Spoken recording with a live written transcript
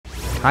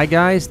Hi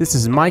guys, this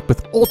is Mike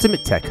with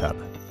Ultimate Tech Hub,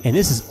 and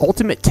this is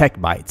Ultimate Tech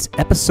Bytes,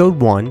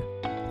 Episode 1,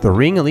 the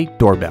Ring Elite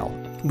Doorbell.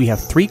 We have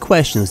 3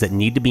 questions that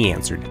need to be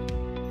answered.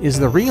 Is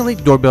the Ring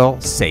Elite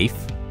Doorbell safe?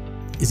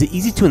 Is it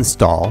easy to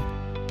install?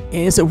 And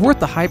is it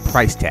worth the high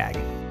price tag?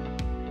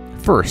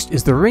 First,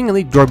 is the Ring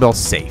Elite Doorbell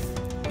safe?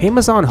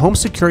 Amazon Home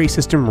Security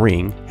System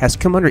Ring has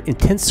come under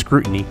intense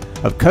scrutiny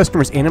of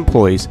customers and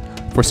employees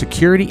for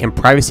security and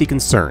privacy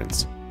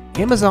concerns.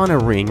 Amazon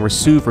and Ring were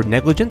sued for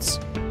negligence,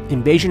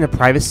 invasion of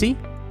privacy,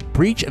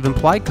 breach of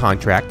implied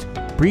contract,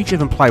 breach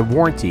of implied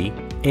warranty,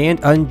 and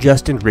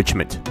unjust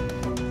enrichment.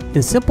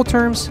 In simple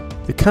terms,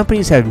 the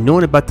companies have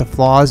known about the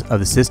flaws of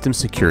the system's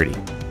security.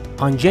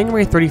 On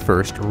January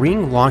 31st,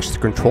 Ring launched the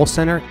Control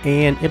Center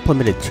and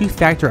implemented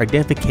two-factor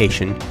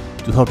identification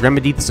to help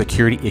remedy the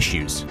security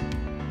issues.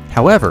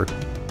 However,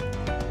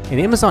 an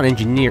Amazon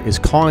engineer is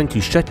calling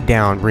to shut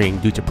down Ring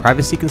due to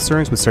privacy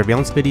concerns with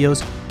surveillance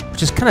videos,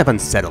 which is kind of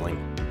unsettling.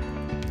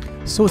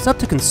 So it's up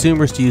to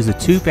consumers to use the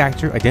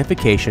two-factor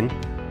identification,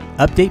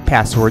 update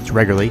passwords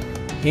regularly,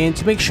 and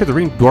to make sure the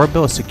Ring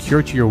doorbell is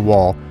secured to your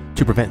wall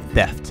to prevent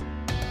theft.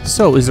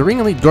 So is the Ring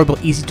Elite doorbell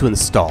easy to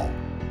install?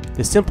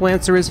 The simple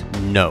answer is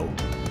no.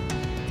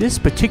 This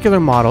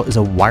particular model is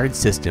a wired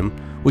system,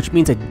 which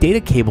means a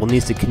data cable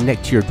needs to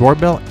connect to your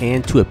doorbell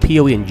and to a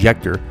PoE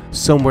injector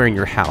somewhere in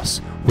your house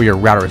where your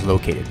router is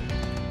located.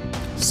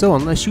 So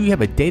unless you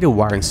have a data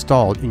wire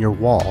installed in your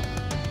wall,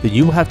 then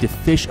you will have to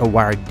fish a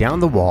wire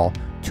down the wall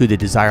to the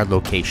desired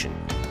location.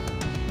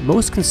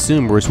 Most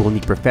consumers will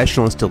need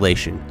professional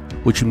installation,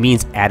 which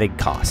means added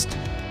cost.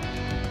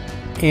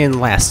 And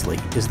lastly,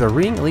 is the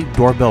Ring Elite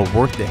doorbell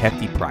worth the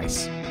hefty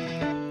price?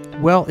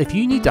 Well, if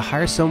you need to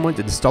hire someone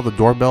to install the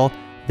doorbell,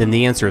 then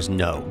the answer is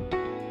no.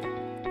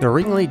 The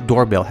Ring Elite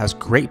doorbell has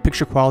great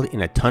picture quality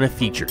and a ton of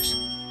features.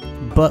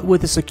 But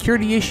with the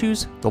security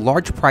issues, the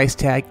large price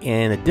tag,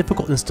 and a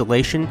difficult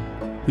installation,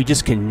 we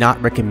just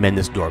cannot recommend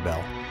this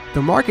doorbell.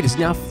 The market is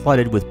now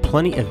flooded with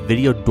plenty of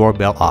video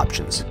doorbell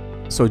options.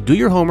 So do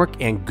your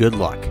homework and good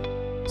luck.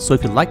 So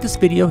if you like this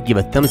video, give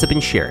a thumbs up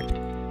and share it.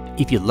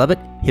 If you love it,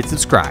 hit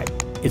subscribe.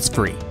 It's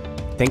free.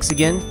 Thanks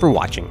again for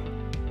watching.